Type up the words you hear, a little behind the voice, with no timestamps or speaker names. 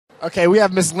Okay, we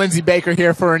have Miss Lindsey Baker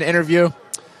here for an interview.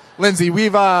 Lindsey,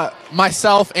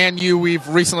 myself and you, we've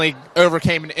recently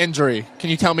overcame an injury.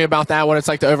 Can you tell me about that, what it's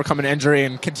like to overcome an injury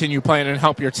and continue playing and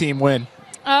help your team win?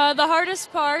 The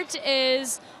hardest part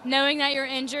is knowing that you're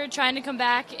injured, trying to come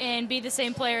back and be the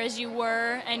same player as you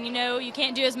were. And you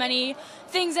can't do as many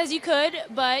things as you could,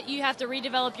 but you have to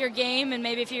redevelop your game. And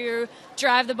maybe if you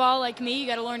drive the ball like me, you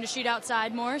got to learn to shoot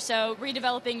outside more. So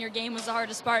redeveloping your game was the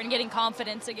hardest part and getting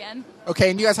confidence again.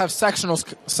 Okay, and you guys have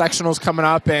sectionals coming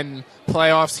up and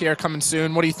playoffs here coming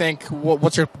soon. What do you think?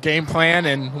 What's your game plan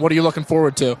and what are you looking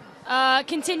forward to?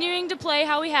 Continuing to play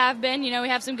how we have been. We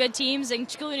have some good teams,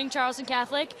 including Charleston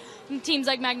Catholic. And teams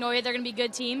like Magnolia, they're going to be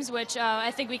good teams, which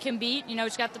I think we can beat.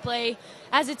 Just got to play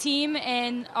as a team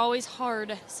and always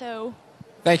hard. So,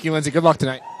 thank you, Lindsey. Good luck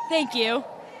tonight. Thank you.